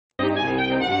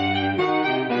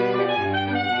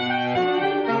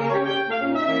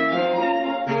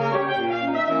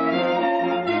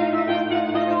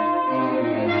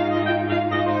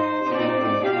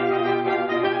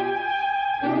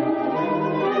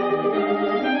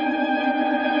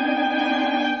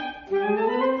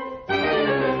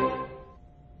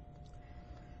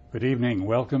Good evening.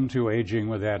 Welcome to Aging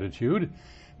with Attitude.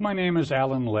 My name is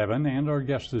Alan Levin, and our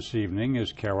guest this evening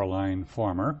is Caroline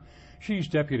Farmer. She's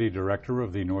Deputy Director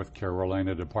of the North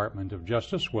Carolina Department of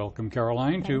Justice. Welcome,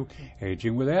 Caroline, to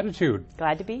Aging with Attitude.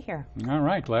 Glad to be here. All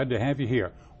right, glad to have you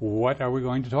here. What are we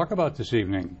going to talk about this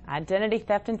evening? Identity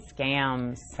theft and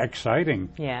scams. Exciting.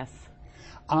 Yes.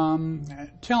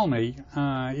 Tell me,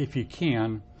 if you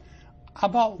can,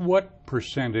 about what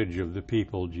percentage of the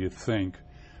people do you think,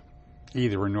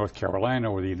 either in North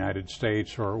Carolina or the United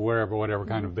States or wherever, whatever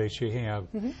kind of base you have,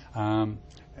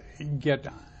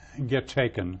 get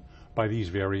taken by these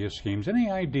various schemes?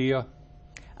 Any idea?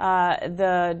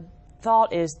 The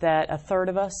thought is that a third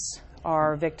of us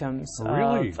are victims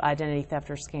Really? of identity theft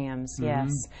or scams.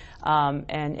 Yes.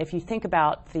 And if you think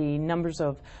about the numbers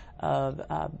of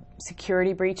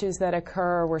security breaches that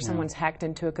occur where someone's hacked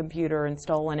into a computer and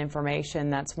stolen information,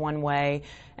 that's one way.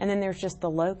 And then there's just the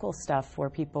local stuff where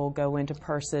people go into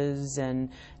purses and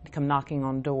come knocking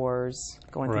on doors,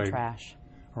 going through trash.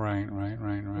 Right.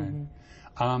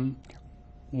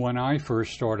 When I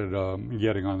first started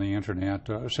getting on the internet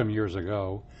some years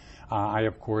ago, I,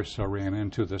 of course, ran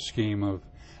into the scheme of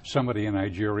somebody in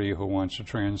Nigeria who wants to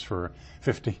transfer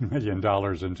 $15 million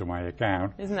into my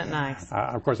account. Isn't that nice?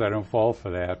 Of course, I don't fall for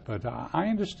that, but I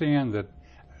understand that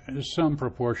some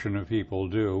proportion of people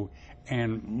do.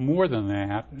 And more than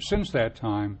that, since that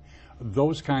time,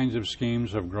 those kinds of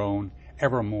schemes have grown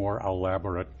ever more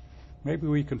elaborate. Maybe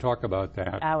we can talk about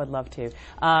that. I would love to.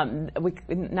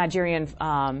 Nigerian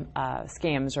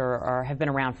scams have been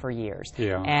around for years.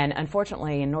 Yeah. And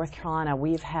unfortunately, in North Carolina,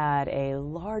 we've had a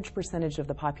large percentage of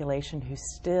the population who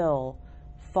still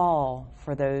fall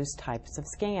for those types of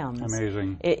scams.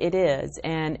 Amazing. It is.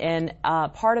 And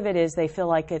part of it is they feel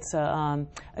like it's a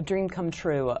dream come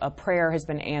true, a prayer has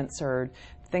been answered,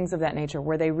 things of that nature,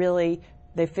 where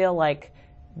they feel like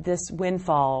this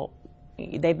windfall,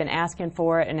 they've been asking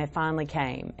for it and it finally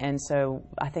came. And so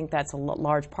I think that's a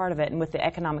large part of it. And with the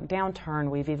economic downturn,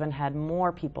 we've even had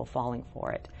more people falling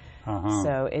for it.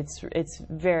 So it's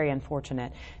very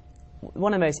unfortunate.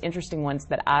 One of the most interesting ones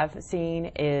that I've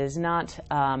seen is not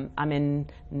I'm in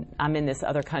this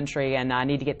other country and I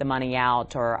need to get the money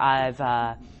out, or I'm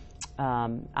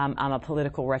a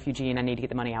political refugee and I need to get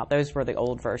the money out. Those were the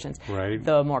old versions. Right.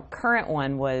 The more current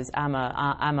one was I'm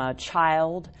a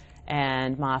child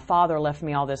and my father left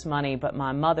me all this money, but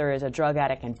my mother is a drug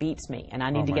addict and beats me, and I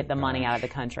need to get the money out of the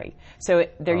country. So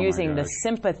they're using the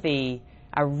sympathy.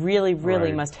 I really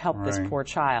must help this poor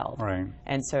child. Right.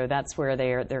 And so that's where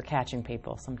they're catching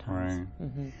people sometimes.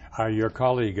 Right. Your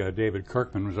colleague David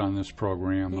Kirkman was on this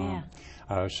program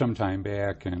sometime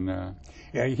back, and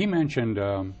he mentioned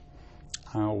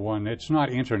one. It's not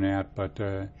internet, but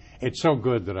it's so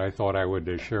good that I thought I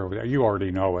would share with you. You already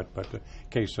know it, but in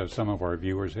case some of our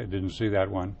viewers didn't see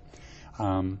that one.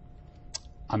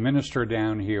 A minister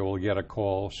down here will get a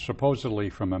call, supposedly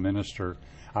from a minister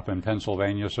up in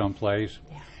Pennsylvania someplace.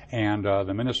 Yeah. And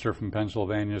the minister from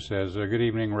Pennsylvania says, "Good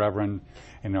evening, Reverend.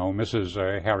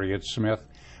 Mrs. Harriet Smith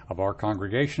of our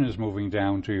congregation is moving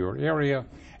down to your area,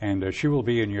 and she will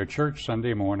be in your church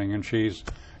Sunday morning, and she's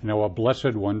a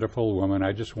blessed, wonderful woman.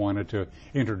 I just wanted to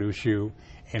introduce you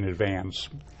in advance.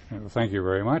 Thank you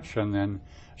very much." And then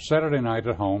Saturday night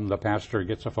at home, the pastor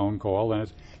gets a phone call, and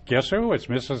it's, guess who? It's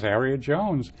Mrs. Harriet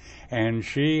Jones. And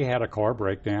she had a car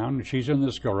breakdown. She's in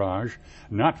this garage,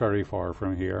 not very far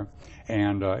from here.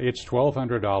 And it's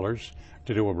 $1,200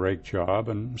 to do a brake job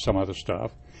and some other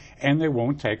stuff. And they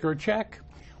won't take her check.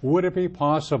 Would it be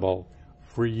possible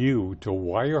for you to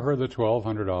wire her the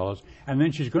 $1,200, and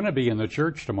then she's going to be in the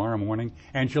church tomorrow morning,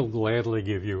 and she'll gladly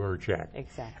give you her check?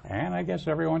 Exactly. And I guess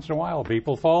every once in a while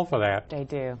people fall for that. They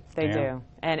do. They do.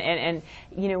 And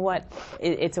you know what?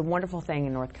 It's a wonderful thing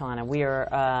in North Carolina. We're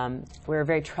a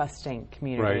very trusting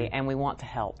community, and we want to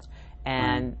help.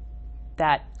 And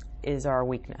that is our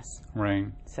weakness. Right.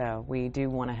 So we do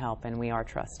want to help, and we are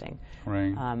trusting.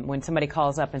 Right. When somebody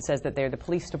calls up and says that they're the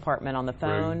police department on the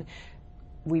phone,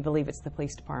 we believe it's the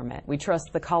police department. We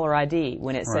trust the caller ID.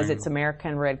 When it says it's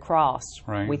American Red Cross,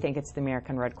 we think it's the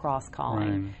American Red Cross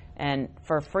calling. And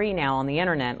for free now on the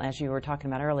internet, as you were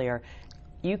talking about earlier,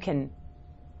 you can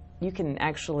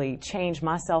actually change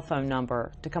my cell phone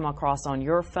number to come across on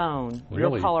your phone,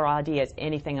 your caller ID, as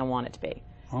anything I want it to be.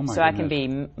 Oh my goodness. I can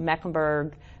be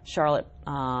Mecklenburg, Charlotte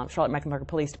Mecklenburg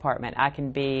Police Department. I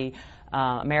can be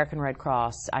American Red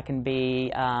Cross. I can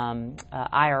be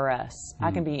IRS.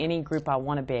 I can be any group I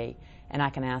want to be, and I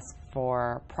can ask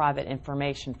for private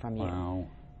information from you. Wow.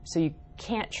 So you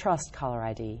can't trust caller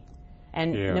ID.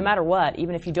 And no matter what,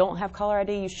 even if you don't have caller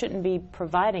ID, you shouldn't be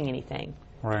providing anything.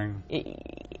 Right.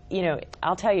 you know,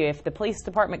 I'll tell you, if the police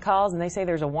department calls and they say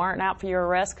there's a warrant out for your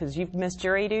arrest because you've missed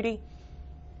jury duty,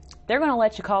 they're going to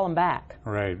let you call them back.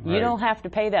 Right. You don't have to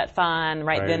pay that fine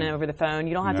right then over the phone.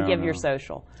 You don't have to give your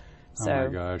social. So, oh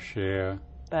my gosh, yeah.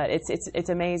 But it's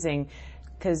amazing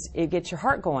because it gets your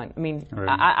heart going. I mean, Right.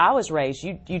 I was raised,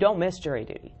 you don't miss jury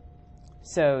duty.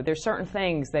 So there's certain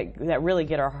things that really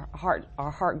get our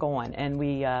heart going, and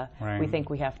we think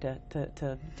we have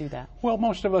to do that. Well,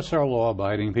 most of us are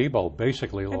law-abiding people,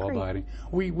 basically law-abiding.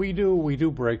 We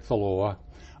do break the law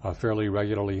fairly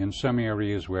regularly in some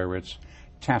areas where it's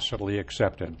tacitly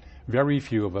accepted. Very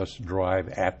few of us drive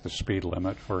at the speed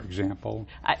limit, for example.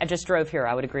 I just drove here.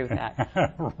 I would agree with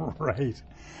that. Right.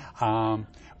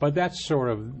 But that's sort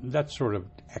of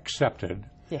accepted.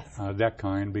 Yes. That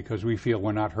kind, because we feel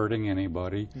we're not hurting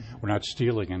anybody, we're not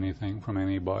stealing anything from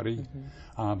anybody.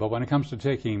 But when it comes to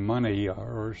taking money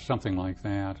or something like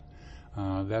that,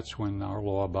 that's when our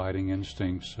law-abiding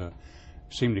instincts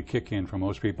seem to kick in for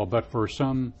most people. But for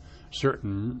some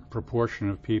certain proportion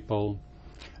of people,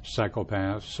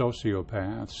 psychopaths,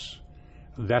 sociopaths,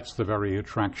 that's the very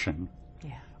attraction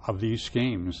of these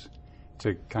schemes,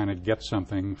 to kind of get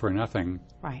something for nothing,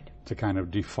 right? To kind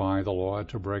of defy the law,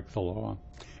 to break the law.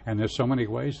 And there's so many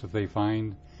ways that they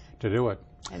find to do it.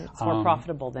 And it's more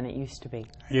profitable than it used to be.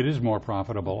 It is more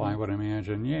profitable, I would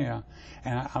imagine, yeah.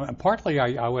 And partly,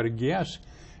 I would guess,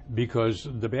 because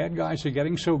the bad guys are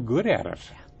getting so good at it.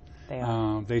 Yeah, they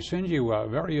are. They send you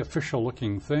very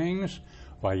official-looking things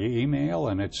via email,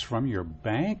 and it's from your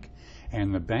bank,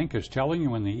 and the bank is telling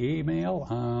you in the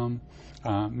email,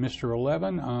 Mr.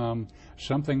 Levin,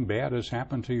 something bad has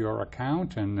happened to your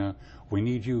account, and we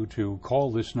need you to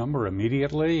call this number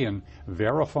immediately and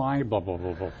verify, blah, blah,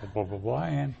 blah, blah, blah, blah, blah.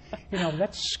 And, you know,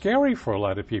 that's scary for a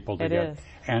lot of people to get. It is.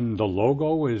 And the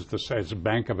logo is says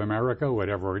Bank of America,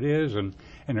 whatever it is, and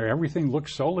everything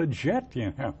looks so legit,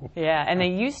 you know. Yeah, and they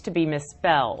used to be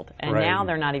misspelled, and Right. now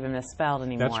they're not even misspelled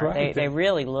anymore. That's right. They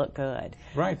really look good.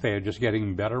 Right, they're just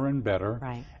getting better and better.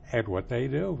 Right. At what they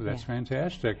do. That's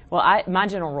fantastic. Well, my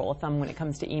general rule of thumb when it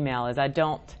comes to email is I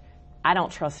don't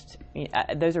trust.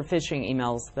 Those are phishing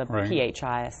emails, the PHISH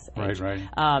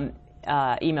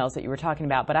emails that you were talking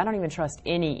about. But I don't even trust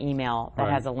any email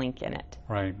that has a link in it.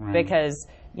 Right. Because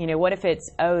what if it's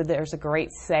there's a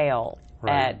great sale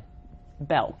at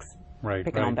Belk's.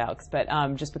 Picking on Belk's, but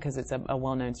just because it's a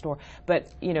well-known store.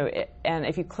 But and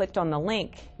if you clicked on the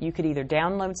link, you could either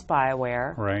download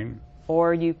spyware. Right.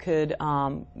 Or you could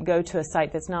go to a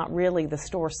site that's not really the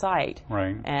store site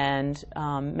and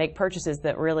make purchases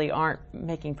that really aren't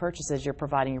making purchases. You're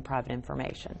providing your private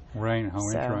information. Right, how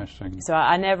interesting. So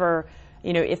I never,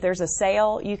 if there's a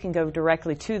sale, you can go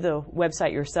directly to the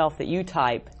website yourself that you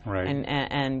type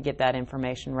and get that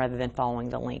information rather than following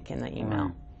the link in the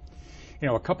email.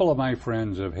 A couple of my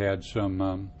friends have had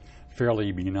some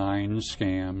fairly benign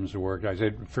scams work. I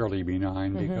said fairly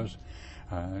benign because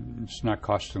it's not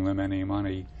costing them any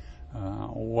money.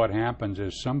 What happens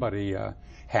is somebody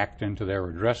hacked into their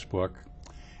address book,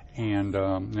 and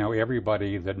now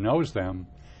everybody that knows them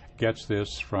gets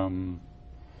this from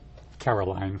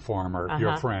Caroline Farmer,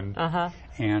 your friend,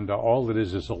 and all it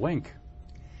is a link.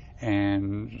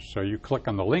 And so you click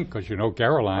on the link because you know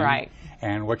Caroline,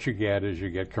 and what you get is you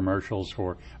get commercials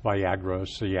for Viagra,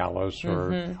 Cialis,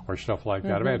 or stuff like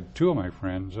that. I've had two of my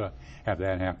friends have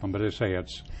that happen, but they say it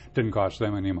didn't cost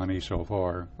them any money so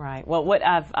far. Right. Well, what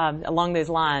I've along those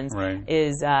lines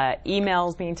is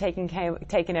emails being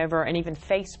taken over, and even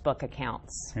Facebook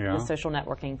accounts, the social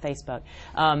networking Facebook,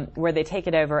 where they take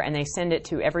it over and they send it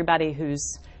to everybody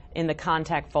who's in the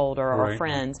contact folder or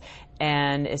friends,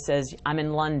 and it says, I'm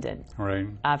in London.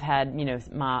 I've had,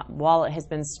 my wallet has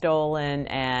been stolen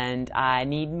and I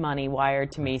need money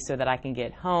wired to me so that I can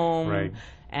get home.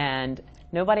 And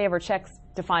nobody ever checks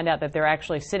to find out that they're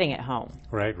actually sitting at home.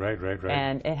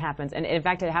 And it happens. And in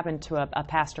fact, it happened to a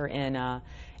pastor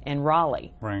in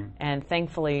Raleigh. And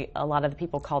thankfully, a lot of the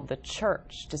people called the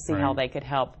church to see how they could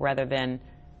help rather than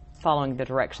following the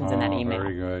directions in that email.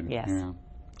 Very good. Yes. Yeah.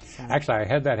 So. Actually, I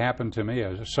had that happen to me.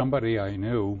 Somebody I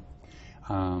knew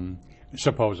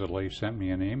supposedly sent me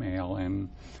an email, and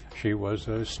she was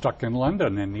stuck in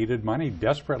London and needed money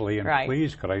desperately, and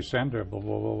please, could I send her, blah,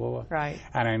 blah, blah, blah.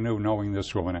 And I knew, knowing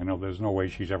this woman, I know there's no way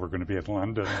she's ever going to be in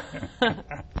London.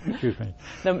 Excuse me.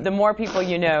 The more people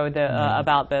you know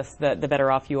about this, the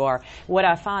better off you are. What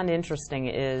I find interesting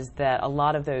is that a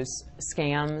lot of those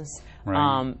scams,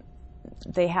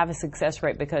 they have a success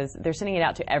rate because they're sending it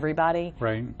out to everybody.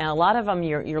 And a lot of them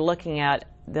you're looking at,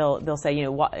 they'll say,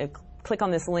 click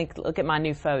on this link, look at my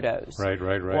new photos.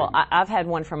 Well, I've had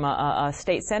one from a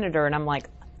state senator, and I'm like,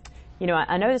 you know,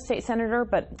 I know the state senator,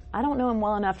 but I don't know him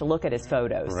well enough to look at his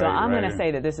photos. So I'm going to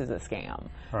say that this is a scam.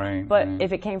 Right. But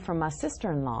if it came from my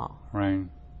sister-in-law, right.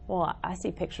 well, I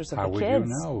see pictures of How the would kids.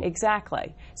 you know?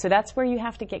 Exactly. So that's where you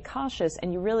have to get cautious,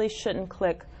 and you really shouldn't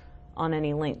click on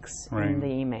any links in the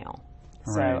email.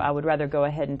 So I would rather go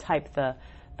ahead and type the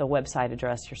website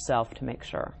address yourself to make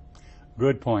sure.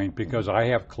 Good point, because I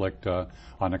have clicked on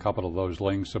a couple of those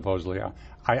links, supposedly.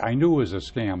 I knew it was a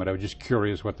scam, but I was just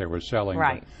curious what they were selling.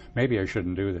 Right. Maybe I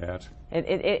shouldn't do that.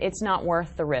 It's not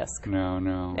worth the risk.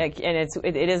 No. And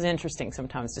it is interesting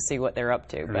sometimes to see what they're up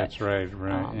to. But, that's right.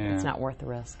 It's not worth the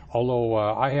risk. Although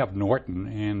I have Norton,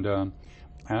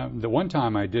 and the one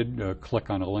time I did click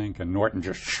on a link, and Norton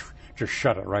just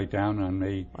shut it right down on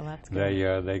me. Well, that's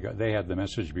good. They had the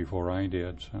message before I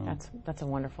did. So that's a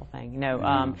wonderful thing. You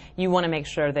know, you want to make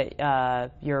sure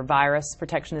that your virus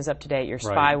protection is up to date, your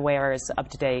spyware is up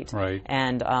to date,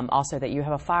 and also that you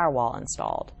have a firewall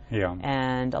installed. Yeah.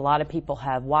 And a lot of people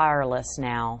have wireless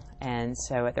now, and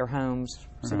so at their homes,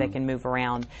 so they can move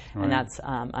around, and that's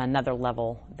another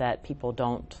level that people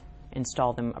don't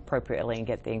install them appropriately and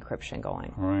get the encryption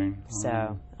going. Right.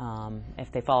 So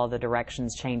if they follow the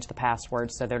directions, change the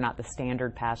password so they're not the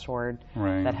standard password,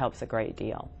 that helps a great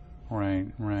deal.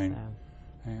 Right. So.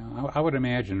 Yeah, I would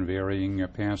imagine varying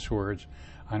passwords.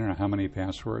 I don't know how many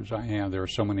passwords I have. There are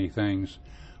so many things.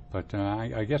 But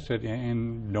I guess that,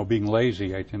 and being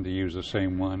lazy, I tend to use the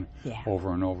same one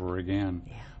over and over again.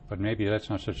 Yeah. But maybe that's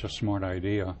not such a smart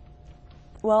idea.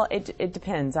 Well, it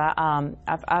depends.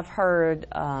 I've heard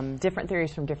different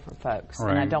theories from different folks,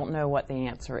 and I don't know what the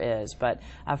answer is. But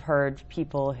I've heard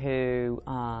people who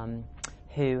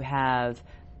have,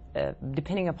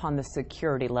 depending upon the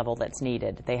security level that's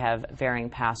needed, they have varying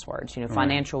passwords. You know,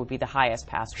 financial would be the highest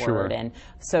password, and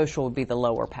social would be the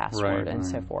lower password, and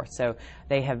so forth. So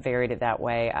they have varied it that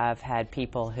way. I've had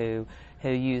people who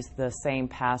use the same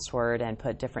password and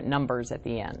put different numbers at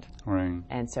the end. Right.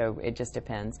 And so it just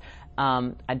depends.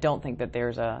 I don't think that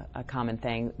there's a common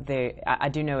thing. I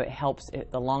do know it helps.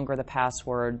 The longer the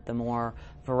password, the more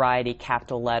variety,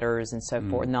 capital letters and so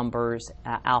forth, numbers,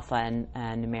 alpha and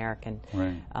numeric,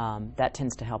 and that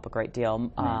tends to help a great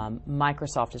deal.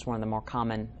 Microsoft is one of the more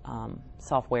common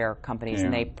software companies,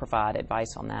 and they provide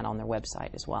advice on that on their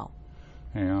website as well.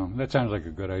 Yeah, that sounds like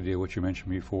a good idea, what you mentioned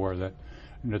before, that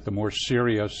the more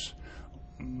serious,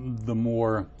 the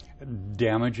more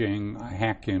damaging a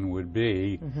hack-in would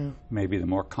be, maybe the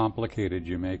more complicated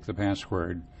you make the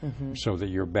password, so that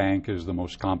your bank is the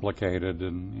most complicated,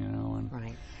 and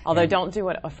right. Although don't do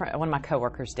what one of my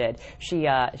coworkers did. She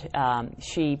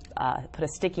put a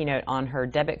sticky note on her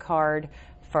debit card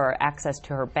for access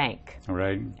to her bank,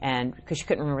 and because she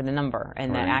couldn't remember the number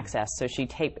and the access, so she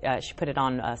put it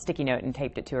on a sticky note and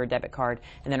taped it to her debit card,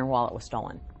 and then her wallet was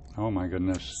stolen. Oh my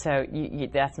goodness! So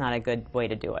that's not a good way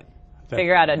to do it.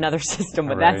 Figure out another system,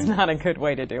 but that's not a good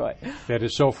way to do it. That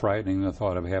is so frightening, the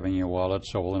thought of having your wallet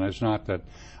stolen. It's not that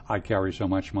I carry so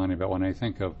much money, but when I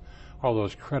think of all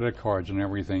those credit cards and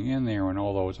everything in there and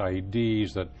all those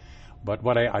IDs but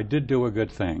what I did do a good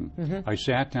thing. I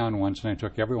sat down once and I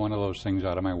took every one of those things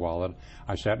out of my wallet.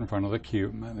 I sat in front of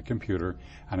the computer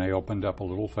and I opened up a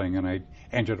little thing and I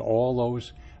entered all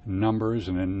those numbers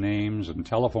and names and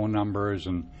telephone numbers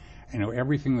and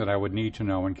everything that I would need to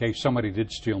know in case somebody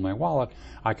did steal my wallet.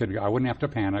 I wouldn't have to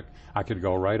panic. I could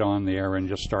go right on there and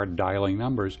just start dialing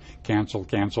numbers. Cancel,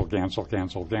 cancel, cancel,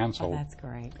 cancel, cancel. Oh, that's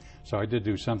great. So I did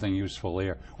do something useful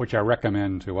there, which I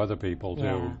recommend to other people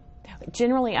too.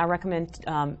 Generally, I recommend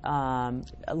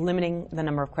limiting the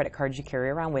number of credit cards you carry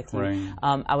around with you.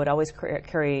 I would always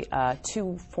carry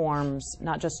 2 forms,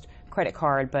 not just credit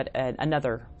card, but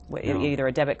another, either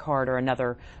a debit card or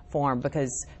another form,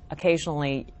 because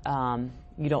occasionally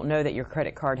you don't know that your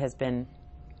credit card has been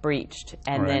breached,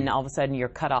 and then all of a sudden you're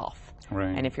cut off.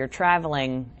 And if you're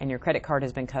traveling and your credit card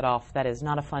has been cut off, that is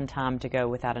not a fun time to go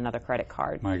without another credit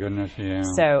card. My goodness, yeah.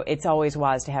 So it's always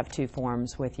wise to have 2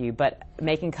 forms with you, but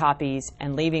making copies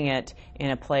and leaving it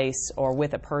in a place or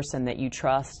with a person that you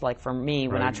trust. Like for me,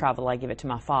 when I travel, I give it to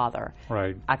my father.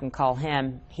 I can call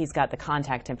him. He's got the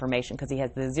contact information because he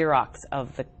has the Xerox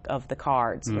of the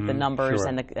cards with the numbers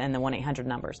and the 1-800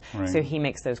 numbers. So he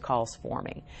makes those calls for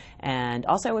me. And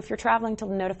also, if you're traveling, to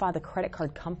notify the credit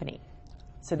card company,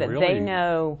 so that they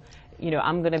know,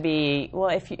 I'm going to be, well,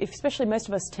 especially most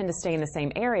of us tend to stay in the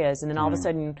same areas, and then all of a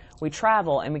sudden we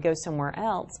travel and we go somewhere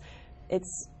else,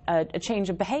 it's a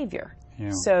change of behavior.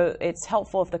 So it's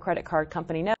helpful if the credit card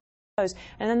company knows.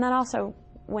 And then that also,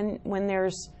 when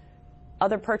there's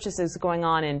other purchases going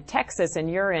on in Texas and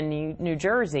you're in New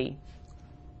Jersey,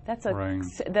 that's a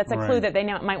clue that they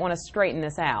might want to straighten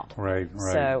this out.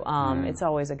 So it's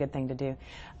always a good thing to do.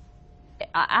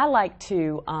 I like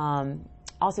to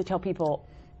also tell people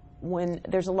when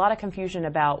there's a lot of confusion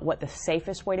about what the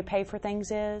safest way to pay for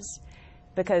things is,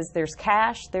 because there's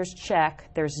cash, there's check,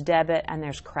 there's debit, and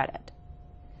there's credit.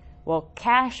 Well,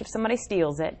 cash, if somebody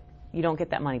steals it, you don't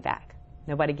get that money back.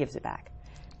 Nobody gives it back.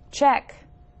 Check,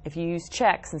 if you use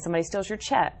checks and somebody steals your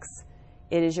checks,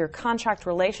 it is your contract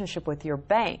relationship with your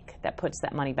bank that puts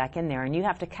that money back in there, and you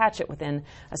have to catch it within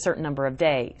a certain number of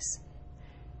days.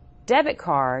 Debit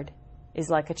card is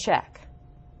like a check.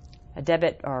 A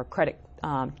debit or credit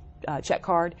check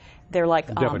card, they're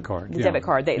like debit card. The debit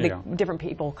card. Different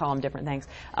people call them different things.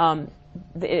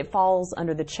 It falls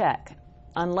under the check,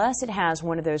 unless it has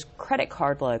one of those credit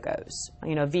card logos,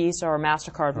 Visa or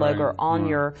MasterCard logo on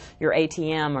your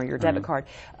ATM or your debit card.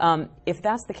 If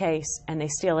that's the case, and they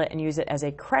steal it and use it as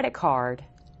a credit card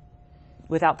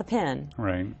without the PIN,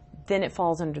 then it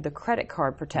falls under the credit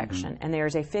card protection, and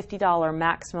there's a $50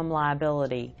 maximum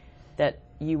liability that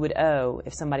you would owe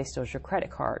if somebody steals your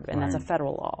credit card, and that's a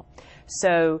federal law.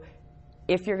 So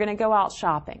if you're going to go out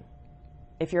shopping,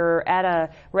 if you're at a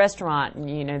restaurant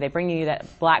and they bring you that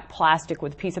black plastic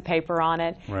with a piece of paper on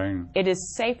it, it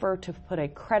is safer to put a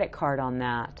credit card on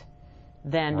that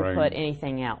than to put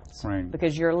anything else,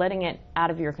 because you're letting it out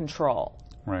of your control.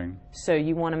 So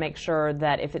you want to make sure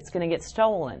that if it's going to get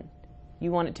stolen,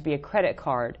 you want it to be a credit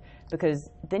card,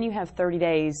 because then you have 30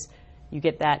 days. You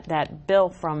get that bill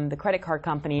from the credit card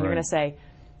company, and you're going to say,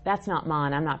 that's not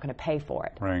mine, I'm not going to pay for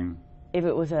it. If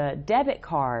it was a debit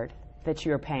card that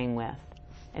you're paying with,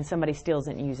 and somebody steals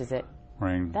it and uses it,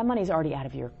 that money's already out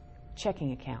of your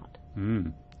checking account.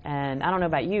 And I don't know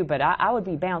about you, but I would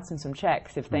be bouncing some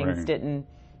checks if things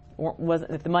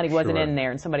if the money wasn't in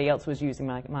there and somebody else was using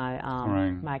my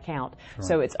account.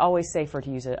 So it's always safer to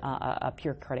use a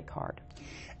pure credit card.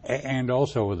 And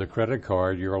also with a credit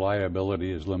card, your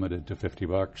liability is limited to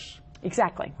 $50.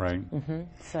 Exactly.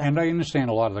 So. And I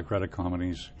understand a lot of the credit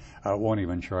companies won't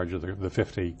even charge you the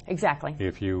 50. Exactly.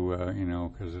 If you,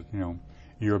 because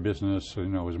your business,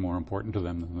 is more important to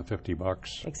them than the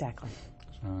 $50. Exactly.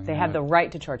 So, they have the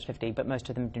right to charge 50, but most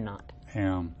of them do not.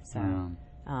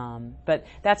 But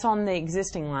that's on the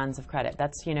existing lines of credit.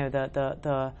 That's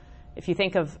if you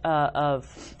think of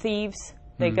thieves,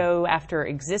 they go after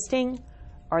existing,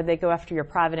 or they go after your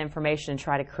private information and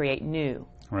try to create new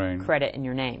credit in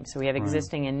your name. So we have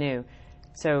existing and new.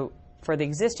 So for the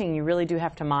existing, you really do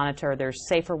have to monitor. There's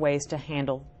safer ways to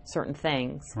handle certain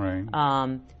things.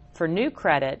 For new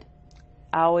credit,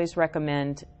 I always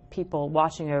recommend people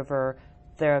watching over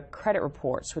their credit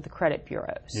reports with the credit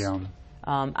bureaus.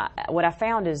 What I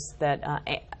found is that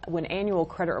when annual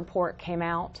credit report came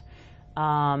out,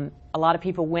 a lot of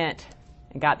people went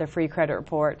and got their free credit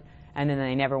report, and then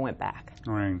they never went back.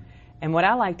 And what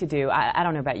I like to do, I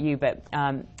don't know about you, but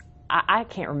I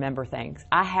can't remember things.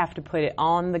 I have to put it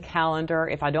on the calendar.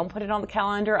 If I don't put it on the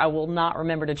calendar, I will not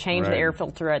remember to change the air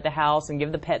filter at the house and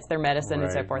give the pets their medicine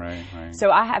and so forth.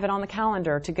 So I have it on the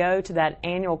calendar to go to that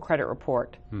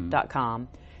annualcreditreport.com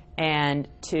and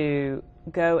to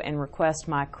go and request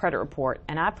my credit report.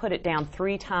 And I put it down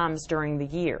 3 times during the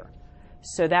year.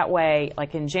 So that way,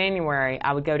 like in January,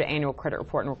 I would go to Annual Credit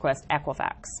Report and request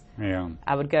Equifax.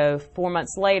 I would go 4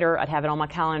 months later, I'd have it on my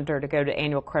calendar to go to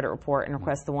Annual Credit Report and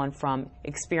request the one from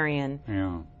Experian.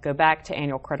 Go back to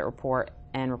Annual Credit Report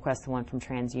and request the one from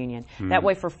TransUnion. That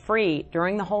way, for free,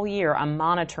 during the whole year, I'm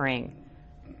monitoring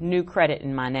new credit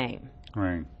in my name.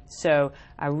 So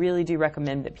I really do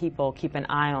recommend that people keep an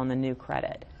eye on the new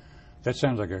credit. That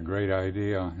sounds like a great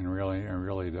idea, and it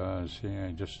really does.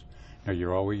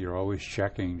 You're always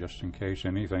checking just in case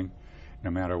anything, no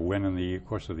matter when in the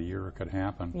course of the year it could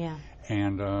happen.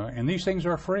 And these things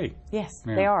are free. Yes,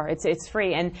 they are. It's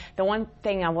free. And the one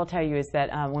thing I will tell you is that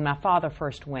when my father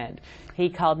first went, he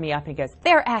called me up and he goes,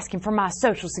 "They're asking for my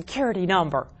Social Security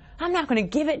number. I'm not going to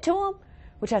give it to them."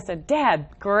 Which I said, "Dad,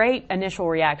 great initial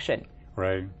reaction.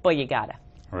 But you gotta.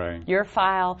 Your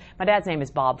file." My dad's name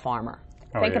is Bob Farmer.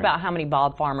 Think about how many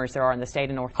Bob Farmers there are in the state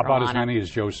of North Carolina. About as many as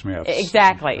Joe Smiths.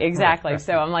 Exactly.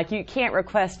 So I'm like, you can't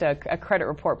request a credit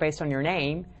report based on your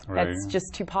name. That's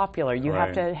just too popular. You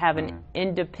have to have an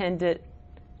independent,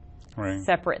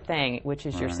 separate thing, which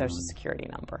is your Social Security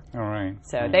number.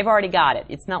 So they've already got it.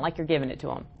 It's not like you're giving it to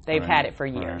them. They've had it for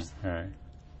years. So.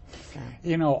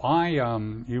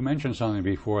 You mentioned something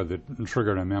before that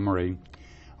triggered a memory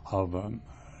of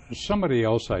somebody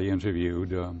else I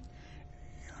interviewed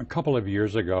a couple of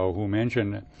years ago who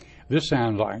mentioned, this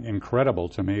sounds like incredible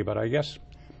to me, but I guess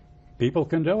people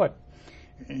can do it.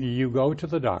 You go to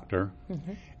the doctor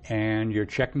and you're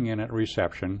checking in at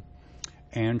reception,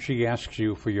 and she asks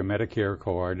you for your Medicare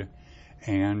card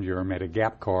and your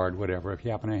Medigap card, whatever, if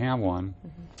you happen to have one.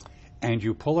 and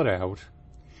you pull it out,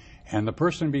 and the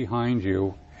person behind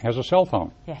you has a cell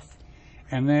phone. Yes.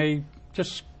 And they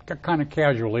just kind of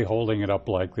casually holding it up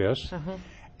like this.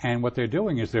 And what they're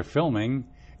doing is they're filming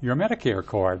your Medicare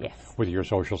card with your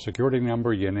Social Security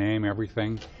number, your name,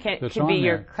 everything. Could be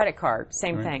your credit card.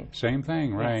 Same thing. Same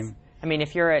thing, right. Yes. I mean,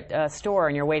 if you're at a store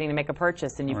and you're waiting to make a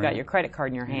purchase and you've got your credit card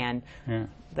in your hand,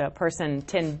 the person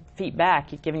 10 feet back,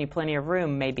 giving you plenty of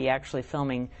room, may be actually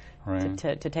filming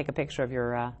to take a picture of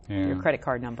your credit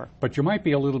card number. But you might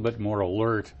be a little bit more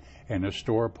alert in a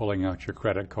store pulling out your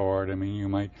credit card. I mean, you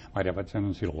might have a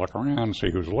tendency to look around and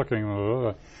see who's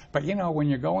looking. But, you know, when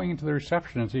you're going into the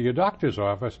reception into your doctor's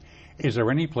office, is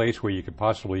there any place where you could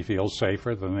possibly feel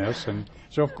safer than this? And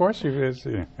so, of course, you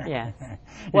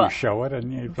show it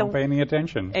and you don't pay any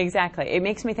attention. Exactly. It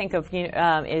makes me think of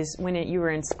is when you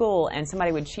were in school and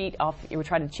somebody would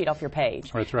try to cheat off your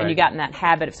page. That's right. And you got in that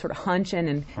habit of sort of hunching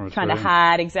and trying to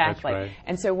hide. Exactly. That's right.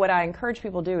 And so what I encourage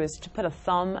people to do is to put a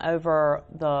thumb over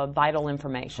the vital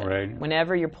information. Right.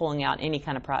 Whenever you're pulling out any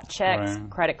kind of checks,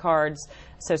 credit cards,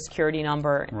 Social Security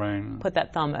number, put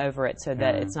that thumb over it so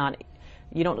that it's not.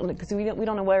 You don't, because we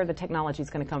don't know where the technology is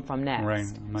going to come from next. Right.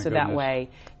 So that way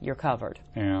you're covered.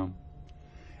 Yeah.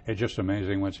 It's just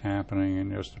amazing what's happening,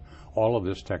 and just all of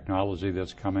this technology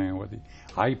that's coming with the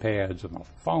iPads and the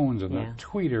phones and the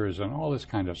tweeters and all this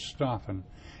kind of stuff. And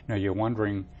you know, you're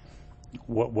wondering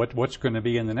what's going to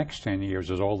be in the next 10 years.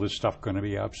 Is all this stuff going to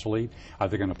be obsolete? Are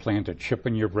they going to plant a chip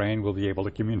in your brain? Will be able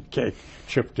to communicate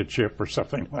chip to chip or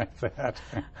something like that?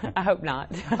 I hope not.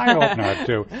 I hope not,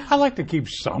 too. I like to keep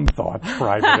some thoughts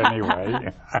private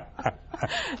anyway.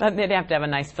 They'd have to have a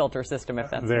nice filter system if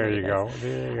that's There you go.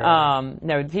 There you go.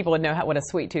 No, people would know what a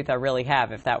sweet tooth I really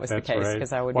have if that was the case.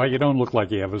 Right. I would. Well, you don't look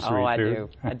like you have a sweet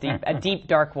tooth. Oh, I do. A deep,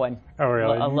 dark one. Oh,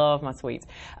 really? I love my sweets.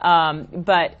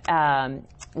 But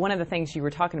one of the things you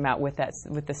were talking about with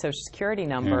the Social Security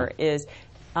number is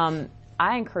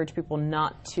I encourage people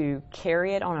not to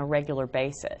carry it on a regular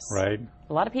basis. Right.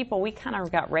 A lot of people, we kind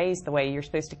of got raised the way you're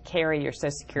supposed to carry your Social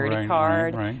Security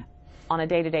card on a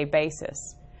day-to-day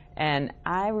basis. And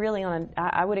I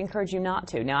would encourage you not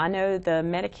to. Now, I know the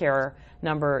Medicare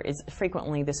number is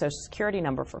frequently the Social Security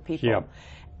number for people. Yep.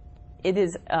 It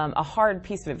is a hard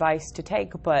piece of advice to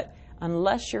take, but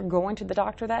unless you're going to the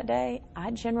doctor that day,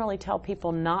 I generally tell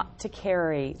people not to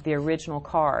carry the original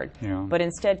card, but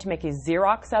instead to make a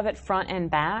Xerox of it front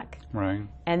and back,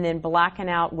 and then blacken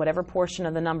out whatever portion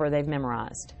of the number they've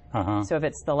memorized. So if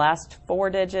it's the last 4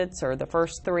 digits or the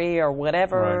first 3 or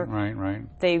whatever,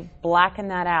 they blacken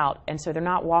that out, and so they're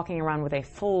not walking around with a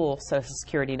full Social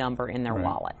Security number in their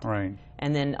wallet.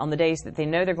 And then on the days that they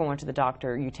know they're going to the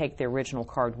doctor, you take the original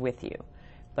card with you,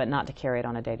 but not to carry it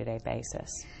on a day-to-day basis.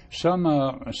 Some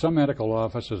medical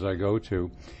offices I go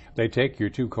to, they take your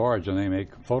 2 cards and they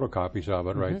make photocopies of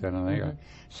it right then and there.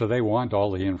 So they want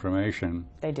all the information.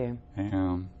 They do.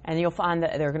 And you'll find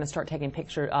that they're going to start taking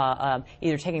pictures,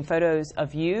 either taking photos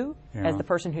of you as the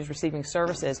person who's receiving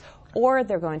services, or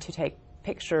they're going to take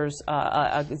pictures,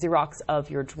 a Xerox of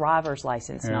your driver's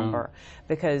license number.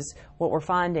 Because what we're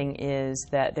finding is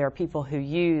that there are people who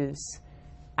use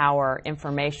our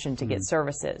information to get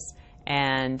services.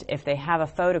 And if they have a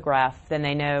photograph, then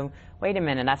they know, wait a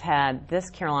minute, I've had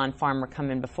this Caroline farmer come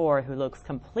in before who looks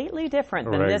completely different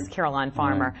than this Caroline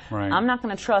farmer. I'm not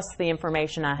going to trust the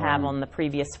information I have on the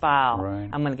previous file.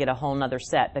 I'm going to get a whole nother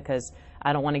set because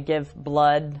I don't want to give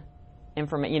blood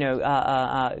information,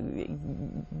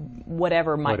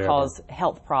 whatever might cause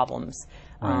health problems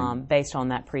based on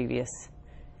that previous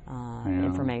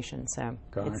information. So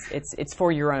it's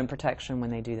for your own protection when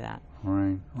they do that.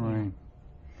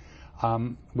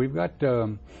 We've got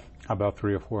about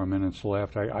 3 or 4 minutes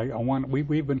left.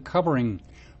 We've been covering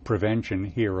prevention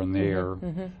here and there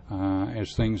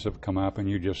as things have come up, and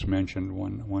you just mentioned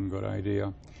one good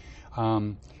idea.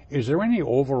 Is there any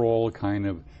overall kind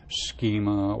of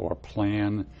schema or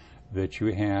plan that you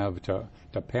have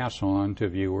to pass on to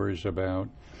viewers about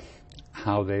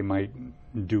how they might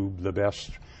do the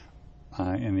best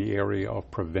in the area of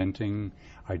preventing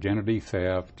identity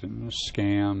theft and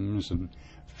scams and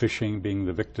phishing, being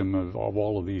the victim of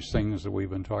all of these things that we've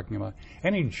been talking about?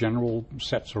 Any general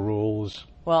sets of rules?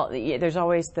 Well, there's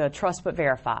always the trust but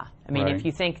verify. I mean, if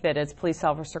you think that it's a police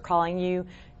officer calling you,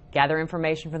 gather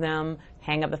information from them,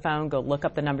 hang up the phone, go look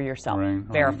up the number yourself.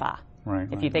 Verify.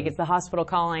 If you think it's the hospital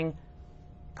calling,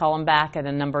 call them back at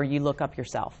a number you look up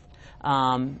yourself.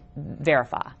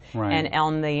 Verify. And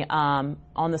on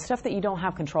the stuff that you don't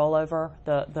have control over,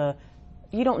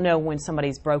 you don't know when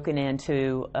somebody's broken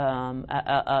into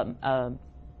a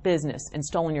business and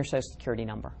stolen your Social Security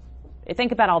number.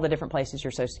 Think about all the different places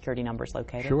your Social Security number is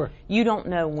located. You don't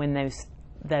know when those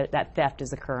that theft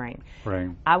is occurring. Right.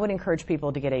 I would encourage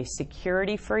people to get a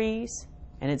security freeze,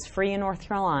 and it's free in North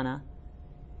Carolina.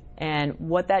 And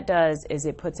what that does is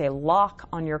it puts a lock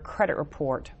on your credit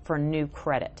report for new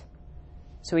credit.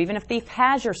 So even if thief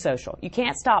has your social, you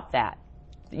can't stop that.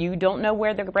 You don't know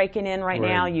where they're breaking in right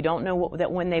now. You don't know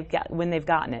when they've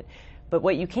gotten it. But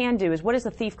what you can do is, what is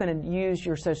the thief going to use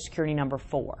your Social Security number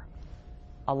for?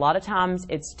 A lot of times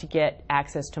it's to get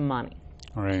access to money.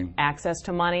 Right. Access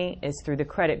to money is through the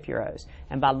credit bureaus.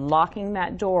 And by locking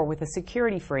that door with a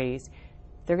security freeze,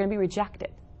 they're going to be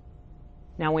rejected.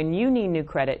 Now, when you need new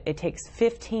credit, it takes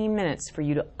 15 minutes for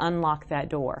you to unlock that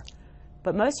door.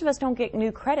 But most of us don't get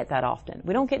new credit that often.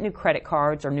 We don't get new credit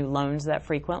cards or new loans that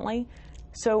frequently.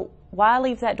 So why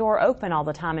leave that door open all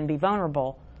the time and be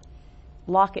vulnerable?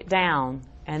 Lock it down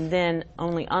and then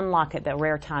only unlock it the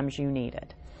rare times you need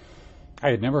it. I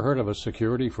had never heard of a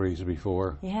security freeze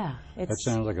before. Yeah. That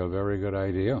sounds like a very good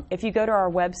idea. If you go to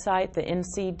our website, the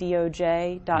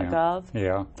ncdoj.gov,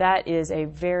 that is a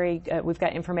very, we've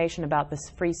got information about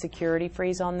this free security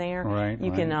freeze on there. Right.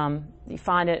 You can you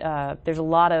find it, there's a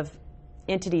lot of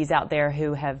entities out there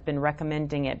who have been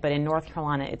recommending it, but in North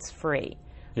Carolina it's free.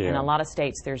 Yeah. In a lot of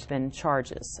states there's been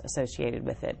charges associated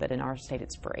with it, but in our state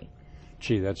it's free.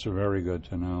 Gee, that's very good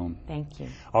to know. Thank you.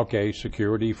 Okay,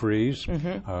 security freeze,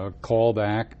 call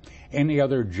back. Any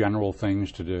other general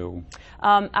things to do?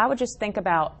 I would just think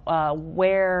about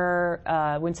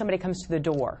when somebody comes to the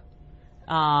door.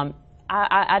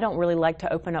 I don't really like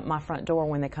to open up my front door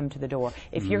when they come to the door.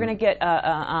 If you're going to get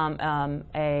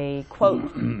a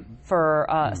quote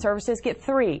for services, get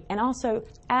 3. And also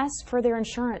ask for their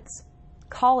insurance.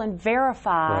 Call and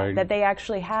verify that they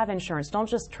actually have insurance. Don't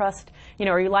just trust,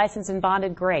 are you licensed and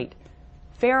bonded? Great.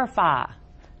 Verify.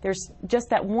 There's just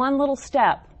that one little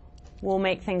step will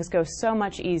make things go so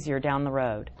much easier down the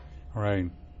road. Right.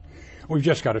 We've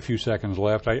just got a few seconds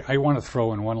left. I want to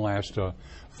throw in one last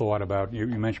thought about, you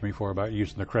mentioned before about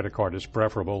using the credit card is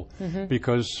preferable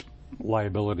because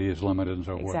liability is limited and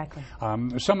so forth. Exactly.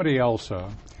 Somebody else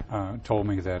told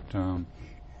me that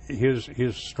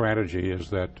his strategy is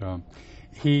that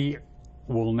he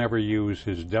will never use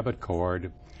his debit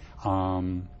card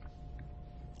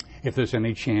if there's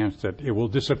any chance that it will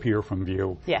disappear from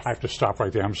view. Yes. I have to stop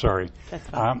right there. I'm sorry. That's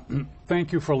fine.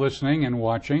 Thank you for listening and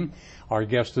watching. Our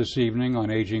guest this evening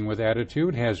on Aging with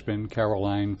Attitude has been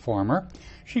Caroline Farmer.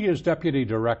 She is Deputy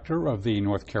Director of the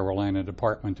North Carolina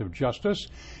Department of Justice.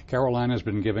 Caroline has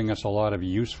been giving us a lot of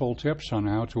useful tips on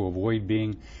how to avoid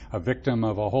being a victim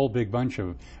of a whole big bunch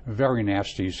of very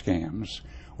nasty scams.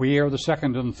 We air the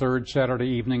second and third Saturday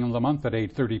evening of the month at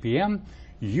 8:30 p.m.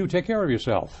 You take care of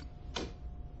yourself.